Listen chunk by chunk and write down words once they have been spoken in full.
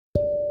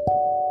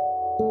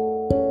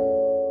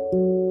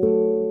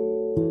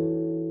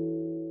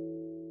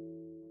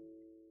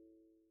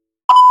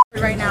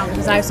right now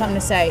because I have something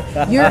to say.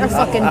 You're a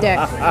fucking dick.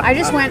 I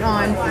just went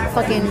on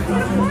fucking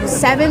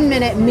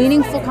 7-minute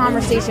meaningful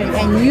conversation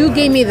and you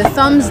gave me the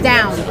thumbs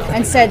down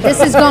and said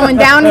this is going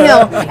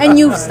downhill and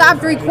you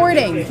stopped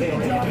recording.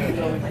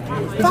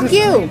 Fuck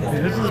you.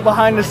 This is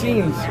behind the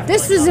scenes.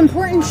 This was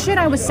important shit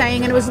I was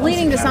saying and it was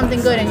leading to something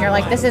good and you're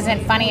like, this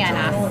isn't funny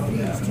enough.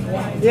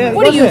 Yeah,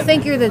 What do you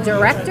think, you're the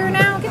director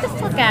now? Get the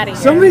fuck out of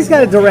here. Somebody's got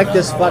to direct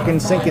this fucking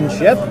sinking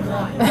ship.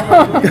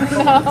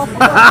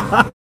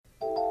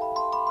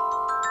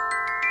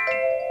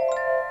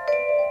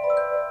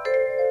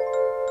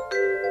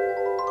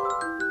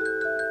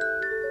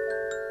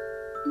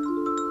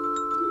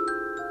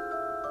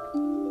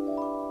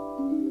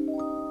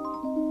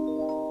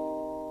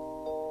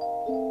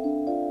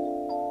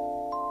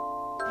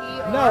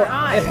 No,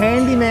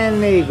 Handyman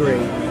Negri.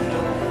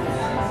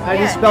 How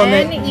do you spell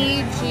Negri?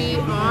 Negri.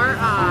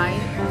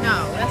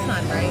 No, that's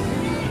not right.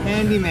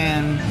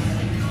 Handyman.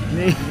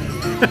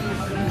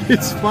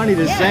 It's funny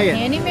to say it.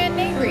 Handyman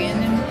Negri in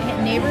the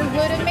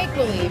neighborhood of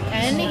make-believe.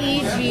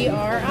 Negri.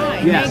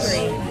 Yes.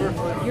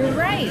 Negri. You're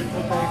right.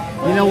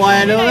 You know why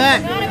I know I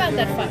that? forgot about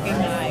that fucking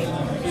guy.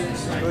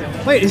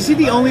 Wait, is he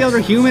the only other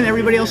human?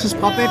 Everybody else is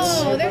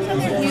puppets? No, there's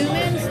other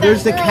humans.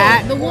 There's the girl,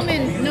 cat. The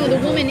woman. No, the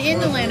woman in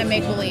the land of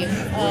make-believe.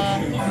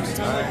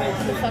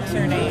 What the fuck's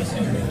her name?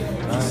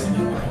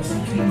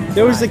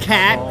 There was the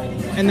cat,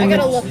 and then I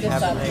gotta look this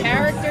up.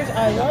 Characters. Oh,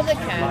 I love the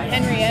cat.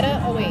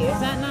 Henrietta. Oh wait, is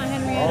that not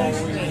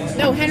Henrietta? Wait.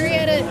 No,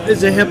 Henrietta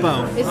there's a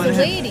hippo. is the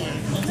lady.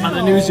 On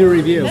the News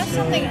Review. That's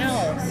something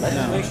else.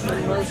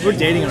 No. We're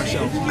dating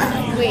ourselves.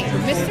 Wait,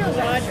 Mr.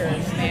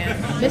 Rogers, man.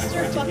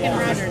 Mr. fucking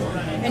Rogers.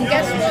 And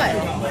guess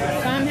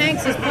what? Tom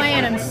Hanks is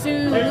playing him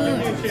soon,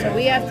 so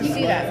we have to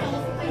see that.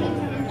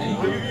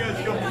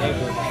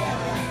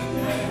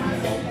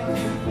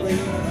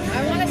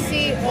 I want to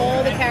see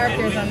all the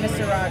characters on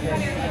Mr.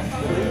 Rogers.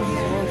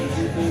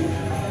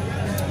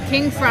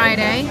 King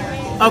Friday,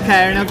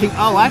 Okay, I know King.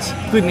 Oh, that's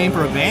a good name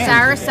for a band.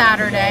 Sarah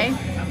Saturday,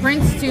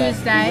 Prince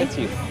Tuesday,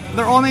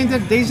 They're all named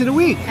at days of the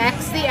week.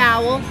 X the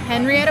Owl,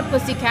 Henrietta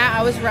Pussycat.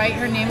 I was right,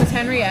 her name was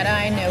Henrietta,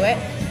 I knew it.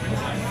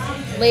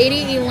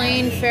 Lady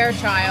Elaine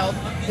Fairchild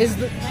is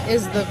the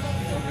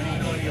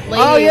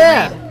Lady Oh,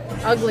 yeah. Elaine,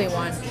 ugly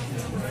one.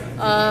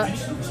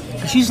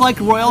 She's like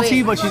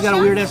royalty, Wait. but she's got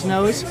a weird ass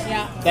nose.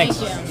 Yeah. Thanks.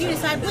 Thank you. You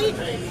decide, please.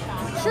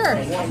 Sure.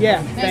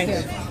 Yeah, Thank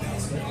thanks. you.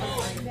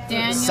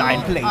 Daniel,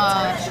 Side plate.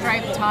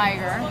 Striped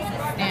Tiger.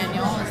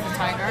 Daniel is the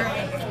tiger.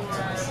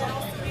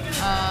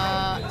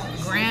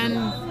 Grand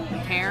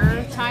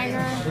Hair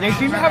Tiger. They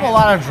seem to have a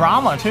lot of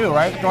drama too,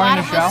 right? During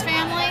the Platypus show.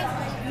 family.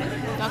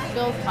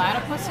 Duck-billed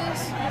platypuses.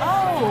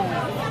 Oh.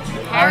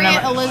 I Harriet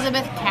remember-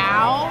 Elizabeth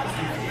Cow.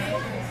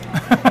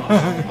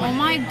 Oh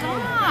my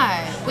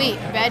God. Wait,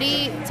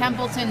 Betty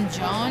Templeton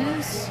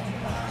Jones.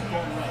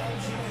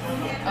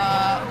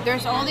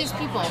 There's all these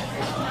people.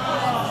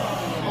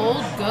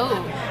 Old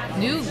goat,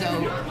 new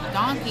goat,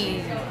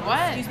 donkey.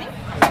 What? Excuse me?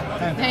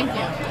 Thank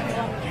you.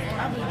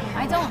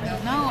 I don't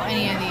know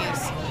any of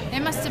these. They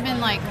must have been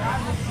like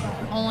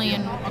only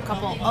in a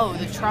couple. Oh,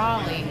 the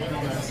trolley.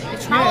 The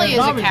trolley is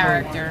a Zombie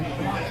character.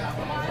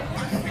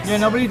 Yeah,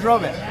 nobody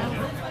drove it.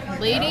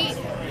 Lady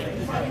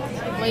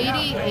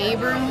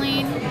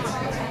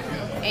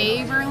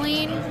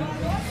Aberline.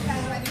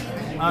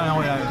 I don't know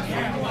what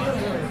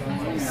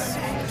that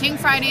is. King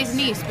Friday's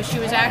niece, but she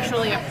was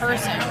actually a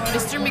person.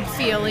 Mr.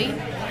 McFeely.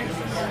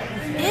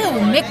 Ew,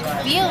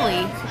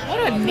 McFeely. What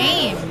a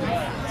name.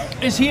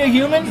 Is he a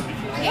human?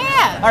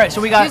 Yeah. All right,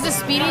 so we got. He was a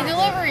speedy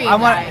delivery I'm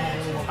guy.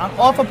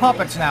 off of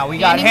puppets now. We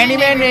got Handyman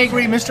Handyman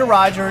Negri, Mr.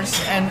 Rogers,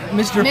 and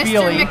Mr. Mr.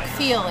 Feely.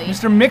 McFeely.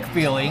 Mr.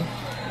 McFeely.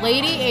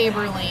 Lady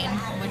Aberline,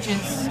 which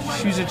is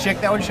She's a chick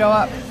that would show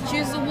up. she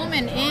was the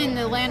woman in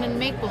the Land of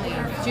Make Believe.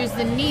 She was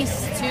the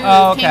niece to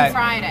Oh, okay. King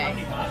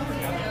Friday.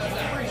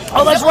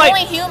 Oh, that's the right.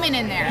 only human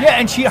in there. Yeah,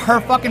 and her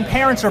fucking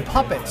parents are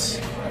puppets.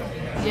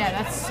 Yeah,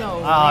 that's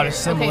so Oh, weird. the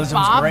symbolism's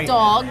okay, Bob great.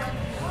 Dog,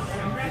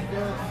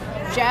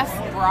 Jeff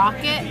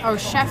Brockett, or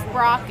Chef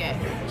Brockett,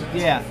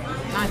 Yeah.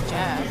 not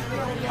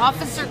Jeff.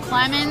 Officer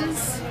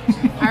Clemens,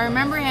 I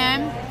remember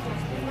him.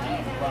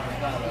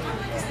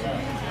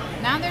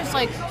 Now there's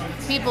like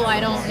people I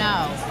don't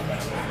know.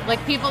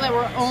 Like people that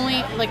were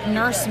only, like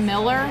Nurse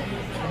Miller.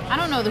 I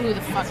don't know who the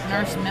fuck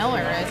Nurse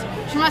Miller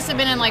is. She must have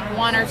been in like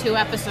 1 or 2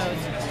 episodes.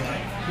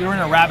 You're in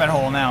a rabbit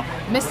hole now.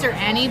 Mr.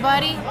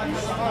 Anybody?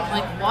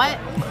 Like what?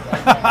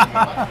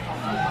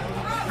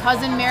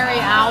 Cousin Mary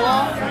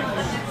Owl,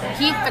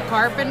 Keith the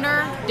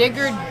Carpenter,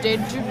 Digger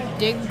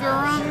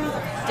Diggerum,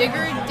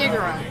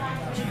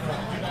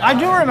 I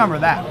do remember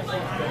that.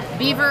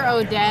 Beaver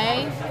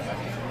O'Day,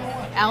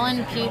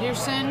 Ellen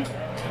Patterson,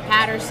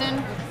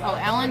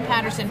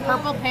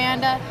 Purple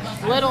Panda,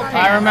 Little Panda.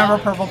 I remember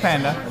Purple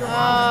Panda.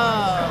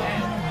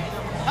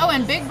 Oh,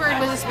 and Big Bird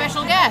was a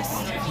special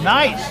guest.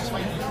 Nice.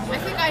 I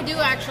think I do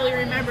actually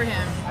remember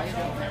him.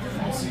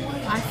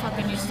 I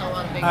fucking used to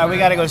love Big All right, Bird. we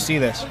gotta go see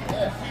this.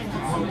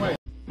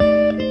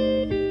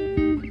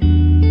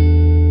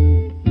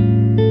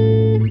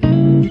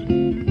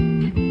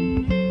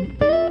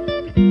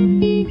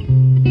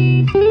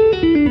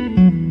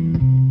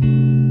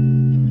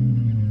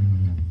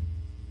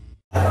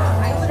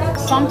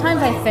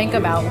 think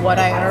about what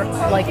I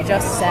like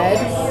just said,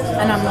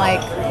 and I'm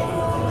like,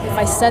 if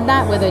I said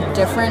that with a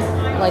different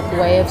like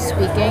way of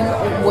speaking,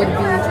 it would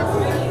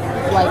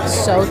be like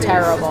so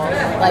terrible.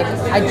 Like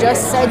I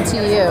just said to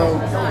you,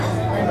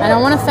 I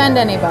don't want to offend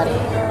anybody,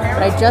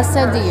 but I just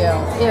said to you,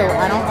 ew,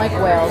 I don't like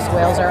whales.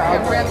 Whales are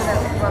ugly.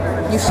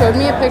 You showed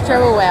me a picture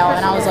of a whale,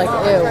 and I was like,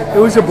 ew.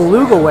 It was a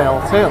beluga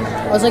whale too.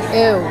 I was like,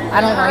 ew, I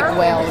don't like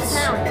whales.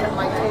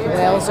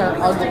 Whales are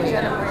ugly.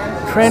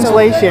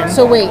 Translation.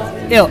 So wait.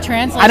 Ew.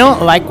 Translation. I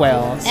don't like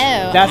whales. Ew.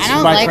 That's I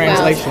don't my like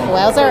translation.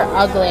 Whales are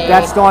ugly.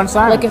 That's Dawn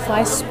Simon. Like if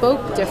I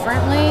spoke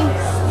differently,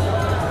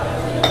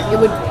 it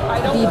would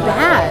be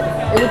bad.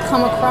 It would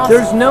come across.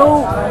 There's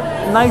no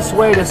nice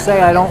way to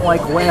say I don't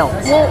like whales.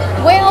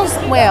 Well,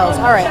 whales.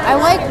 All right, I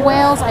like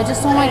whales. I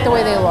just don't like the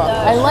way they look.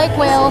 I like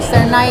whales.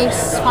 They're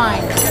nice,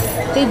 fine.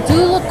 They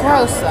do look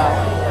gross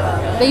though.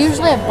 They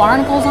usually have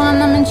barnacles on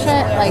them and shit.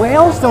 Like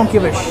Whales don't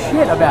give a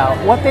shit about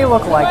what they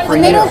look like for you.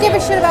 and they don't give a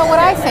shit about what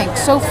I think.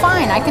 So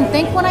fine, I can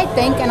think what I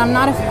think, and I'm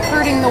not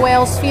hurting the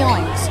whale's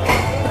feelings. But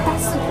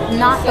that's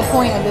not the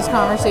point of this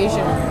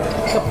conversation.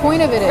 The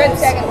point of it is,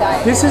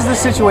 This is the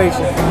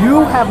situation. You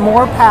have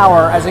more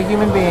power as a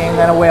human being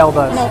than a whale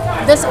does. no,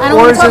 this I don't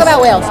Or want is to talk this-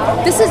 about whales.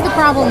 This is the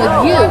problem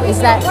with you, is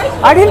that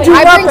I didn't do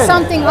I bring nothing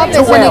something up to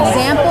as an whales.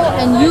 example,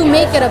 and you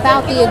make it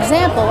about the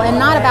example and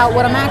not about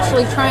what I'm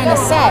actually trying to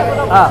say.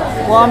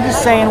 Well, I'm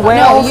just saying No,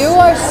 whales.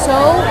 your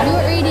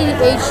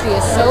ADHD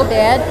is so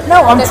bad.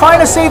 No, I'm that trying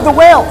to save the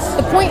whales.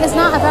 The point is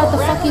not about the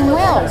fucking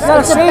whales. gotta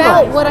It's save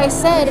about them. what I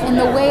said and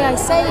the way I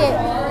say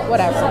it.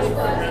 Whatever.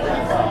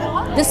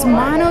 This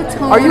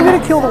monotone. Are you going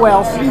to kill the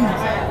whales?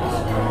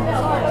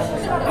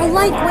 I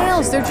like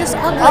whales. They're just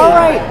ugly. All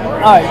right.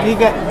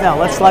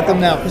 Let's let them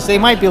know because they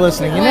might be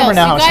listening. You never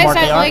know how smart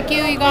they I are. like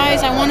you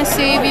guys. I want to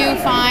save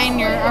you. Fine,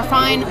 you're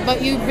fine,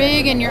 but you're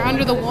big and you're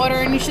under the water,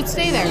 and you should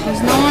stay there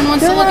because no one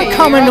wants They're to look not at you.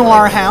 coming You're to ugly.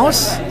 our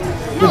house.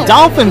 The No.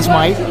 dolphins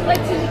might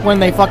when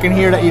they fucking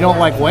hear that you don't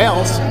like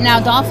whales. Now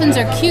dolphins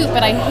are cute,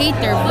 but I hate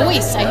their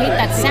voice. I hate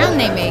that sound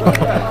they make.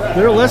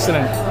 They're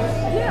listening.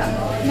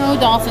 No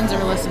dolphins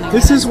are listening.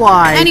 This is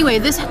why. Anyway,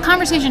 this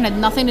conversation had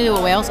nothing to do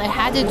with whales. It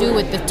had to do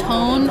with the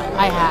tone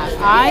I have.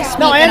 I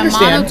speak I in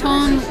understand. a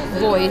monotone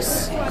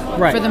voice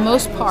Right. for the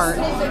most part,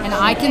 and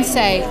I can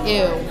say,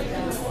 ew,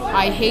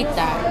 I hate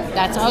that.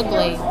 That's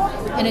ugly.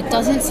 And it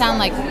doesn't sound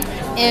like,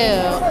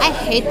 ew, I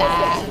hate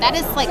that. That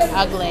is like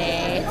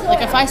ugly.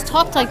 Like if I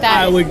talked like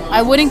that,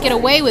 I wouldn't get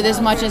away with as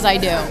much as I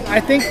do. I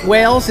think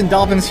whales and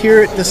dolphins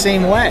hear it the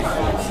same way.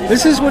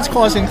 This is what's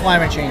causing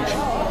climate change.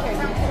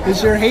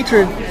 Is your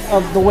hatred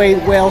of the way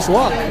whales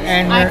look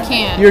and I your,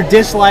 can't. your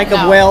dislike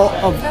No.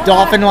 of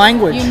dolphin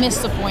language. You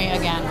missed the point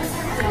again.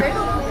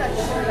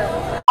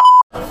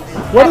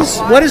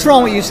 What is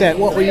wrong with you said?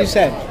 What you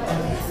said?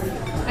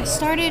 I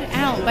started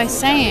out by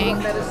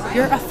saying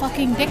you're a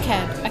fucking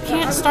dickhead. I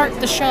can't start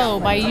the show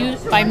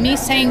by me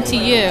saying to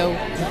you,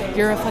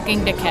 you're a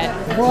fucking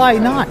dickhead. Why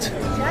not?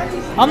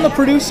 I'm the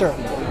producer.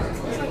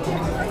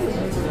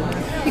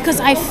 Because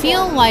I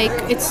feel like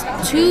it's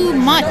too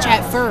much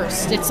at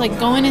first. It's like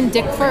going in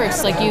dick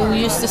first, like you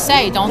used to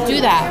say. Don't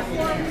do that.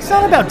 It's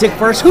not about Dick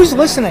First. Who's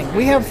listening?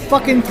 We have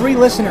fucking 3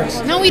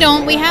 listeners. No, we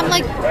don't. We have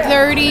like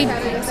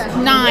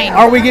 39.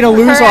 Are we going to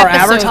lose per our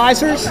episode.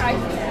 advertisers?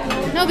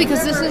 No,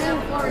 because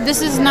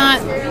this is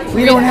not.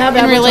 We don't have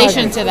in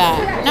relation advertising. to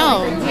that.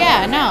 No.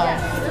 Yeah. No.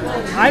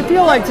 I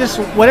feel like just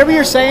whatever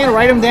you're saying,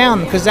 write them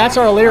down because that's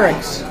our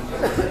lyrics.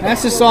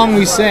 That's the song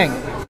we sing.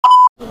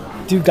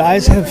 Do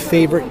guys have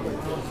favorite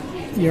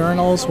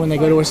urinals when they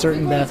go to a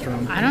certain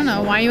bathroom? I don't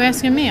know. Why are you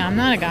asking me? I'm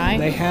not a guy.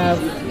 They have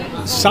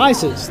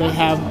sizes. They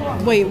have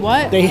Wait,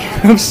 what? They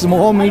have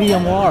small,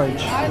 medium,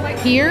 large.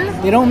 Here?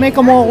 They don't make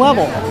them all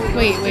level.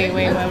 Wait.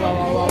 Wait.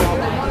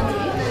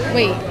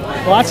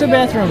 Lots of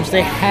bathrooms,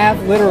 they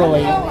have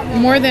literally.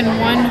 More than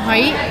one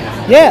height?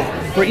 Yeah,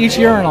 for each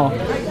urinal.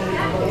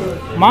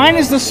 Mine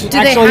is this. Do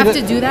they have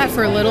to do that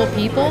for little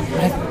people?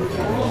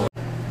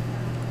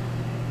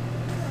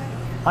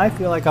 I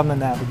feel like I'm the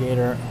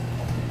navigator,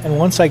 and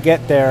once I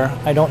get there,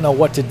 I don't know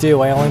what to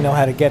do. I only know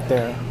how to get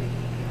there,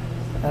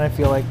 and I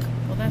feel like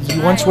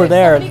once we're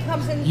there,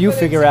 you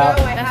figure out.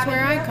 That's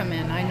where I come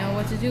in. I know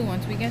what to do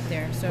once we get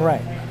there. So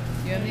Right.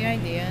 you have the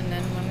idea, and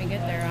then when we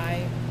get there,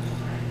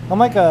 I'm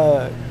like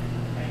the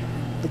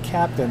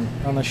captain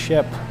on the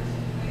ship.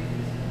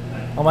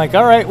 I'm like,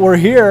 all right, we're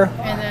here.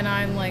 and then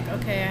I'm like,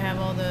 okay, I have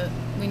all the.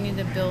 We need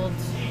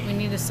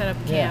to set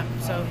up camp.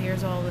 So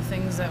here's all the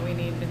things that we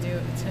need to do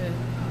to.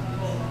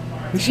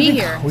 We Be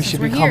here. We Since should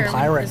we're become here,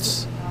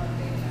 pirates.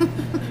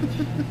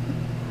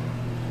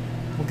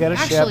 We'll get a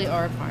Actually, ship.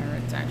 are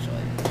pirates.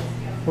 Actually,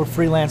 We're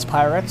freelance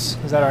pirates.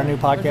 Is that our new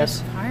we're podcast?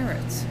 just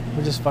pirates.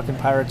 We're just fucking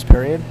pirates,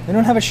 period. They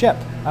don't have a ship.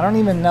 I don't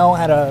even know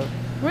how to.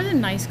 We're the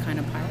nice kind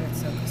of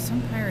pirates, though, because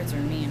some pirates are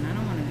mean. I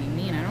don't want to be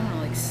mean. I don't want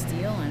to like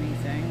steal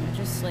anything. I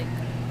just like.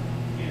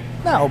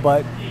 No,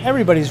 but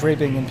everybody's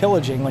raping and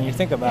pillaging when you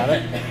think about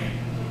it.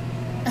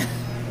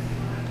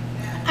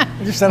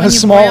 Just on When a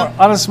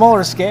you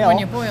smaller scale. When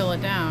you boil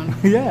it down.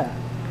 Yeah.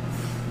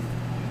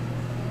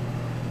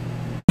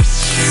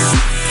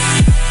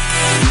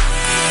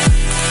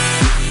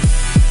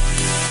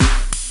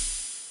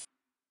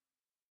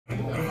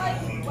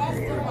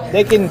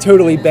 They can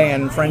totally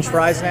ban French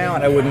fries now,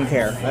 and I wouldn't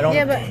care. I don't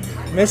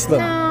miss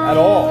them at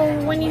all.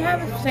 When you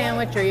have a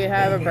sandwich or you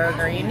have a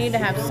burger, you need to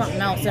have something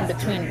else in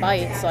between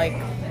bites, like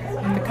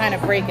to kind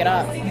of break it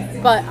up.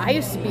 But I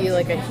used to be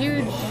like a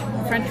huge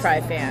French fry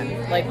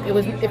fan. Like it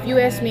was, if you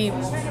asked me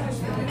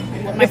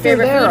what my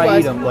favorite food was, I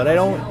eat them, but I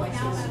don't.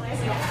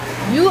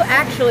 You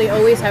actually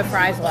always have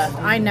fries left.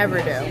 I never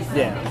do.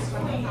 Yeah.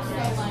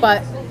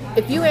 But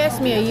if you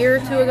asked me a year or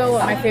two ago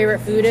what my favorite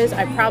food is,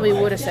 I probably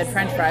would have said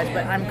French fries,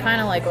 but I'm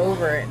kind of like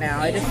over it now.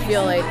 I just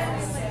feel like...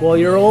 Well,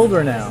 you're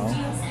older now.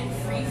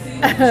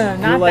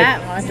 Not like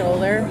that much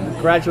older.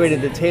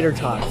 Graduated to tater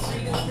tots.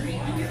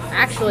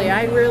 Actually,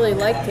 I really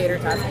like tater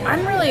tots.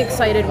 I'm really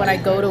excited when I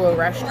go to a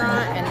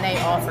restaurant and they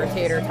offer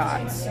tater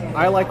tots.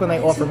 I like when they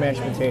offer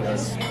mashed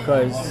potatoes,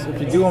 because if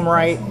you do them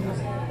right,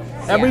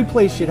 every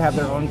place should have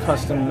their own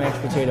custom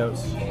mashed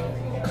potatoes.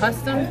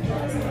 Custom?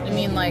 You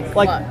mean like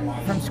what?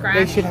 From scratch?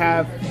 They should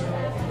have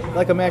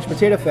like a mashed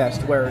potato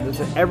fest where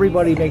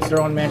everybody makes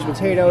their own mashed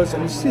potatoes,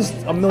 and it's just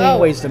a million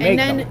ways to make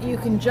them. And then you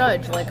can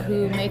judge like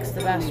who makes the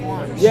best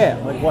ones. Yeah,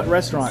 like what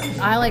restaurant.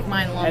 I like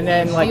mine lumpy. And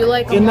then like, do you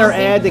like in their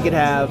lumpy? ad they could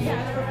have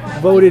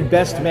voted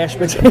best mashed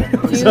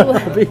potatoes on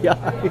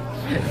RBI.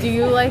 Do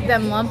you like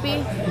them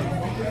lumpy?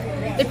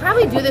 They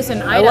probably do this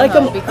in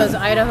Idaho because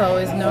Idaho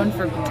is known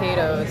for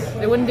potatoes.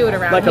 They wouldn't do it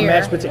around like here. Like a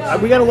mashed potato.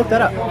 We gotta look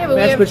that up. Yeah, but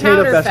mashed we have potato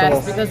Chowder festival.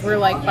 Fest because we're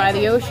like by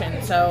the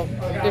ocean, so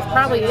there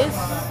probably is.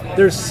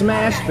 There's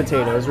smashed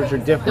potatoes, which are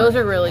different. Those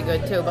are really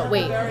good too. But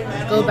wait,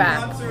 go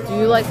back. Do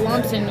you like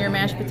lumps in your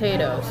mashed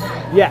potatoes?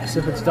 Yes,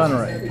 if it's done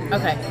right.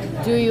 Okay.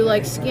 Do you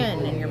like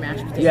skin in your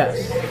mashed potatoes?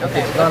 Yes.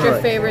 Okay. What's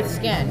your favorite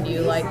skin? Do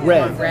you like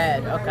red?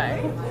 Red.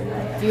 Okay.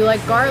 Do you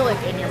like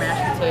garlic in your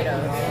mashed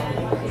potatoes?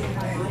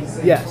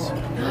 Yes.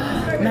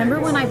 Remember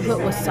when I put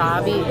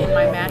wasabi in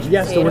my mashed potatoes?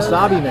 Yes, the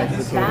wasabi mashed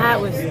potatoes.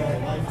 That was...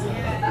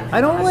 I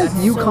don't like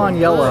Yukon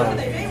Yellow.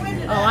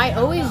 Oh, I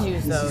always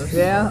use those.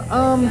 Yeah,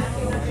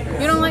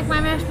 You don't like my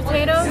mashed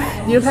potatoes?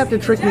 You'd have to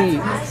trick me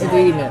into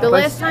eating it. The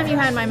last time you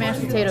had my mashed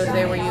potatoes,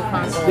 they were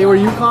Yukon Gold. They were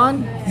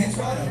Yukon?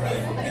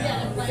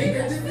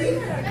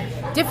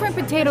 Different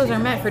potatoes are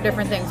meant for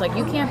different things. Like,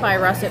 you can't buy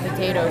russet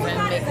potatoes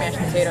and make mashed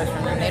potatoes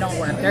from them. They don't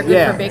work. They're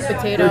good for baked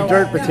potato.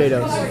 They're dirt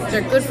potatoes.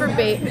 They're good for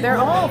baked. They're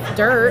all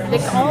dirt.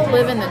 They all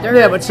live in the dirt.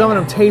 Yeah, but some of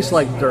them taste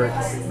like dirt.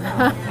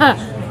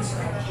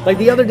 Like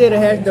the other day,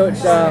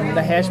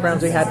 the hash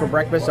browns they had for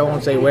breakfast, I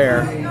won't say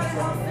where.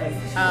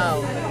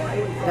 Oh.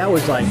 That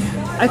was like,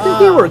 I think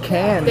they were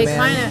canned, They man.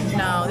 kind of,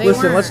 no, they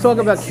Listen, weren't. let's talk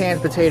about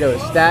canned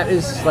potatoes. That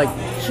is like...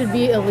 Should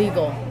be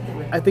illegal.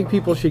 I think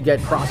people should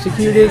get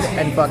prosecuted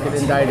and fucking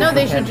indicted. No,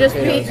 they should just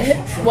potatoes. be...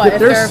 What, if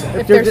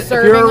they're if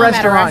serving you're a them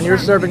restaurant and at you're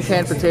serving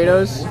canned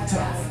potatoes,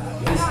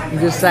 I'm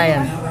just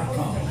saying,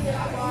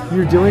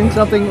 you're doing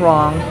something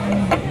wrong.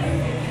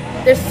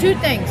 There's two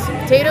things.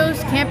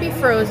 Potatoes can't be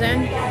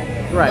frozen.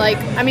 Right. Like,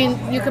 I mean,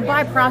 you could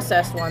buy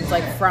processed ones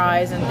like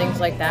fries and things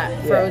like that,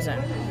 frozen.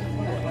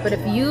 But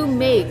if you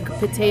make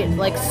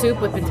like soup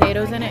with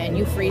potatoes in it and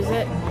you freeze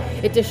it,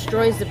 it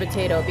destroys the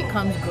potato. It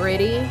becomes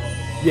gritty.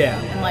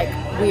 Yeah. And like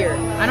weird.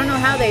 I don't know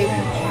how they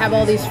have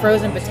all these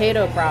frozen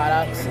potato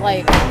products,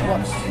 like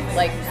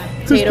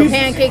potato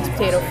pancakes,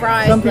 potato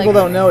fries. Some people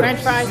don't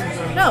notice. French fries.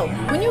 No,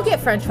 when you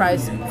get French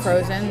fries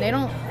frozen, they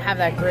don't have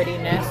that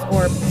grittiness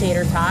or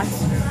potato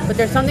tots. But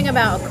there's something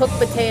about a cooked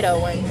potato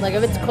when, like,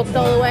 if it's cooked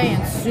all the way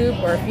in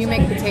soup, or if you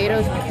make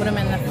potatoes and you put them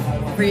in the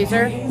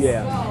freezer,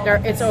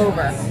 it's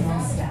over.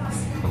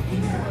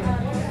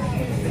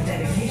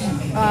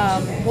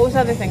 What was the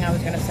other thing I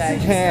was gonna say?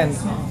 Canned.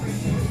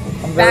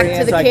 I'm very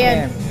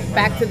anti-canned.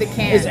 Back to the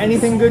can. Is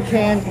anything good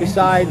canned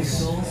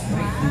besides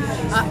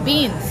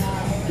beans?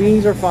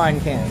 Beans are fine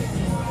canned.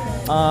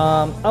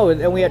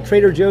 And we had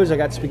Trader Joe's. I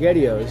got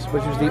SpaghettiOs,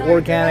 which is the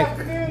organic.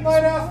 We'll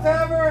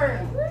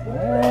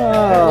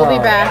be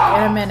back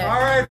in a minute. All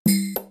right.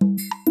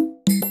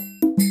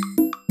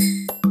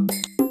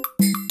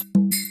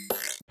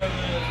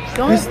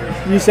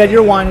 You said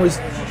your wine was.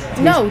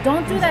 No,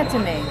 don't do that to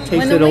me.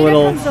 When the waiter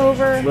comes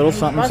over, little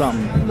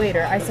something.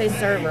 Waiter, I say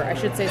server. I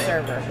should say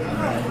server.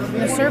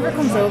 When the server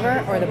comes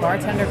over or the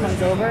bartender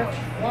comes over,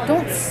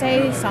 don't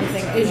say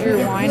something. Is your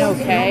wine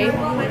okay?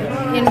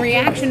 In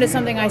reaction to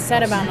something I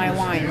said about my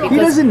wine. Because, he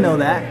doesn't know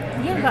that.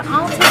 Yeah, but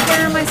I'll take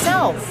care of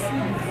myself.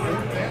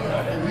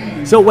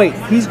 So wait,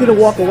 he's gonna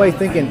walk away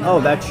thinking, "Oh,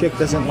 that chick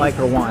doesn't like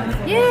her wine."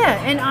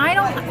 Yeah, and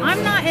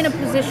I'm not in a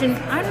position.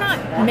 I'm not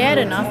mad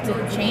enough to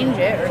change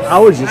it. I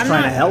was just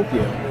trying to help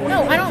you.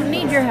 No, I don't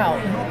need your help.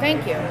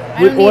 Thank you.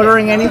 With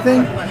ordering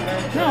anything?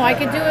 No, I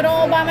could do it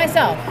all by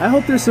myself. I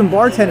hope there's some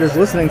bartenders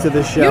listening to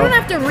this show. You don't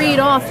have to read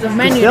off the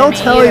menu. They'll to me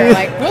tell either. you.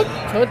 Like, whoop,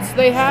 toots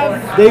they have.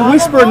 They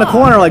whisper in the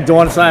corner like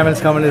Dawn Simon's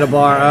coming to the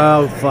bar.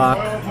 Oh fuck.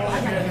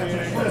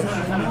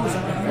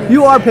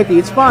 You are picky.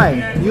 It's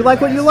fine. You like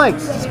what you like.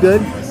 It's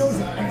good.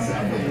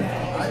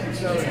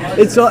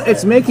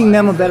 It's making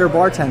them a better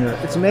bartender.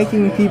 It's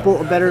making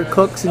people better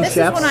cooks and chefs.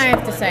 This is what I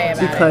have to say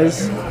about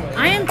because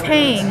I am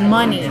paying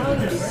money.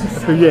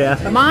 Yeah.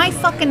 My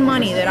fucking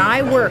money that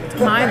I worked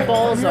my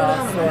balls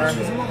off for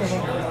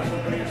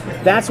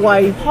That's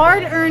why.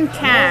 Hard-earned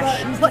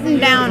cash, putting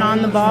down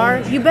on the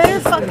bar, you better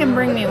fucking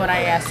bring me what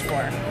I asked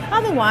for.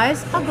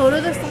 Otherwise, I'll go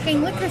to the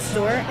fucking liquor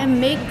store and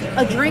make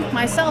a drink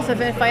myself.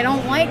 If I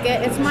don't like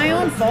it, it's my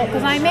own fault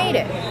because I made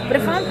it. But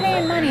if I'm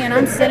paying money and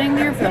I'm sitting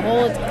there for the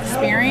whole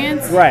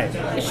experience, Right.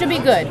 it should be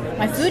good.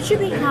 My food should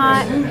be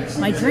hot.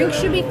 My drink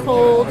should be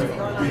cold.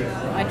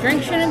 My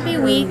drink shouldn't be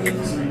weak.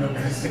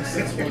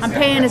 I'm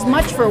paying as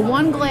much for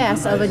one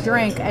glass of a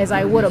drink as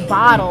I would a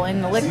bottle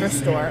in the liquor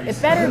store. It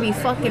better be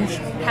fucking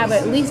have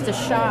at least a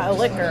shot of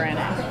liquor in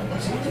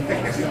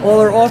it. Well,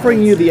 they're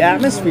offering you the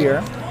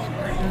atmosphere.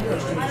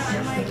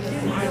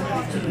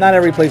 Not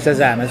every place has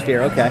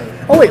atmosphere. Okay.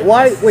 Oh wait,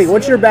 why? Wait,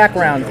 what's your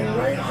background?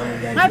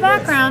 My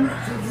background,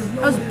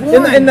 I was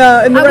born In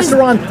the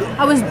restaurant.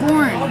 I was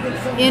born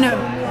in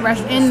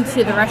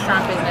into the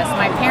restaurant business.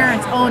 My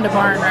parents owned a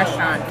bar and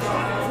restaurant.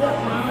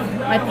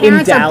 My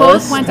parents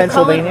Dallas, both went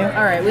Pennsylvania? to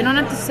all right, we don't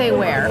have to say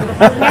where.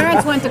 My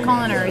parents went to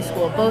culinary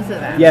school, both of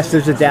them. Yes,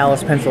 there's a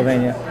Dallas,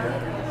 Pennsylvania.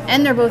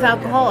 And they're both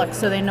alcoholics,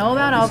 so they know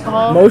about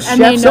alcohol. Most and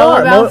chefs they know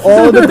are. about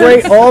All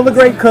the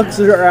great cooks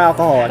are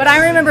alcoholics. But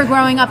I remember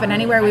growing up, and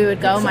anywhere we would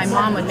go, my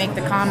mom would make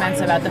the comments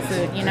about the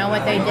food. You know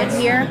what they did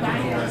here?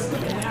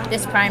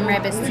 This prime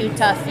rib is too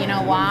tough. You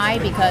know why?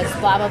 Because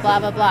blah, blah, blah,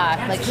 blah, blah.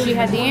 Like, she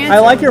had the answer. I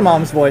like your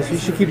mom's voice. You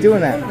should keep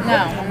doing that.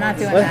 No, I'm not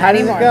doing that How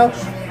does anymore. it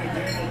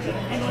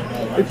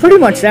go? It pretty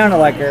much sounded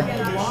like her.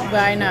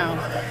 But I know.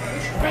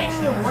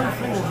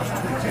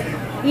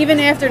 Even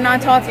after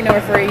not talking to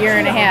her for a year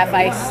and a half,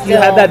 I still... You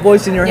had that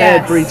voice in your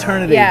head for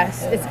eternity.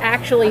 Yes, it's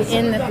actually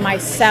in my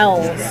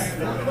cells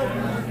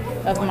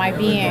of my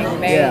being.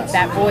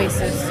 That voice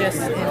is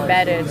just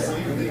embedded.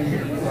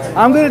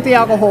 I'm good at the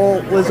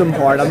alcoholism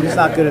part. I'm just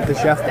not good at the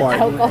chef part.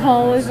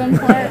 Alcoholism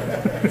part?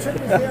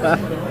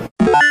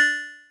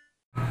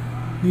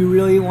 You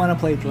really want to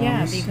play drums?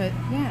 Yeah, because...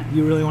 Yeah.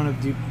 You really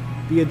want to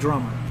be a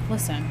drummer?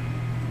 Listen,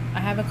 I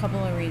have a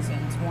couple of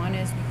reasons. One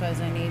is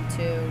because I need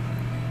to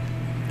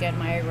get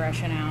my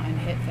aggression out and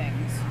hit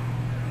things.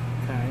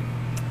 Okay.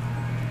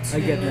 I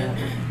get that.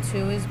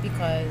 Two is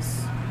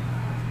because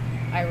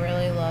I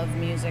really love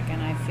music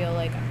and I feel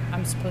like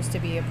I'm supposed to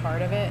be a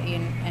part of it.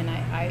 And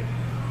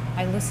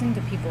I listen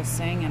to people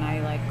sing and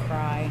I like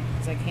cry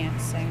because I can't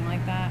sing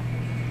like that.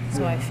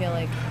 So I feel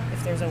like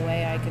if there's a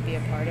way I could be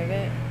a part of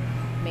it,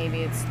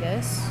 maybe it's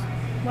this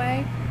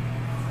way.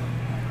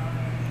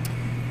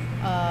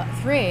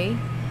 3,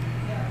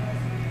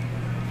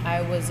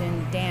 I was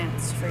in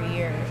dance for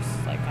years.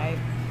 Like I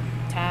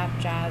tap,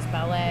 jazz,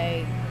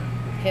 ballet,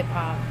 hip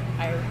hop.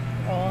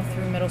 All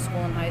through middle school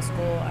and high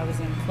school, I was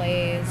in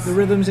plays. The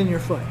rhythm's in your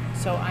foot.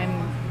 So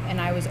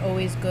I was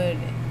always good,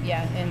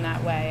 in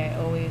that way. I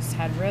always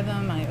had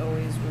rhythm. I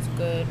always was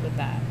good with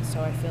that.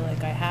 So I feel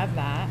like I have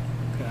that.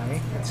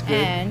 Okay, that's good.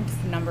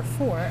 And number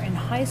 4, in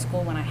high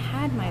school, when I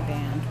had my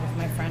band with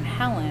my friend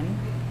Helen,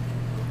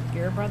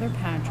 your brother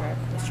Patrick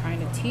was trying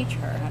to teach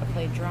her how to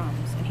play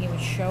drums, and he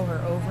would show her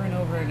over and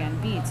over again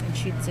beats, and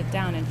she'd sit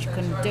down and she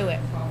couldn't do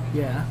it.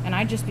 Yeah. And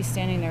I'd just be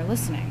standing there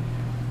listening.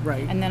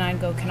 Right. And then I'd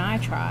go, "Can I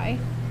try?"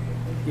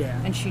 Yeah.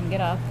 And she'd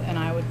get up, and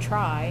I would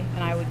try,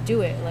 and I would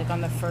do it like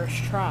on the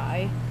first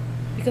try,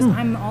 because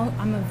I'm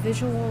a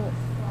visual.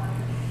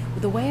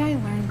 The way I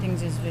learn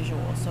things is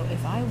visual. So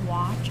if I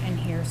watch and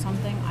hear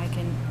something, I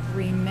can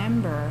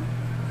remember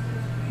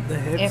the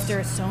hips.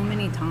 after so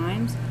many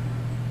times.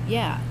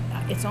 Yeah,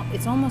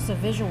 it's almost a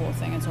visual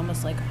thing. It's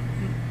almost like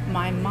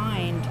my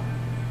mind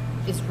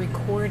is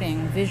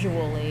recording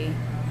visually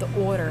the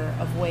order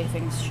of the way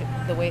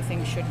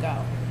things should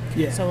go.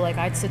 Yeah. So like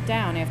I'd sit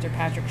down after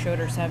Patrick showed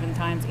her 7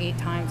 times, 8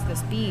 times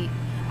this beat.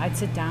 I'd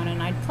sit down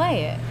and I'd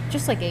play it,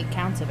 just like 8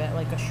 counts of it,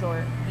 like a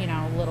short,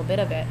 little bit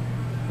of it.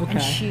 Okay.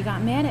 And she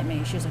got mad at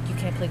me. She was like, "You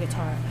can't play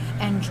guitar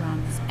and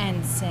drums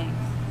and sing."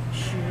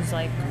 She was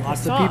like,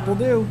 Lots "Pissed of off." people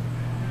do.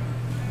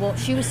 Well,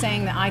 she was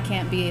saying that I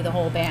can't be the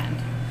whole band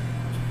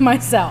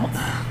myself.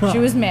 She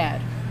was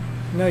mad.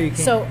 No, you can't.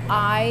 So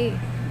I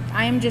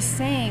am just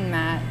saying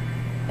that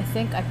I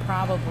think I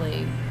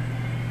probably,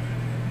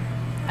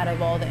 out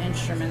of all the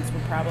instruments,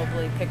 would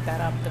probably pick that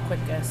up the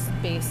quickest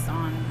based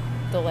on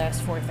the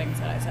last 4 things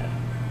that I said.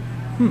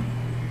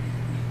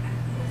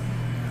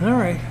 All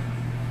right.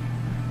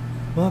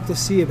 We'll have to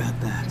see about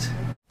that.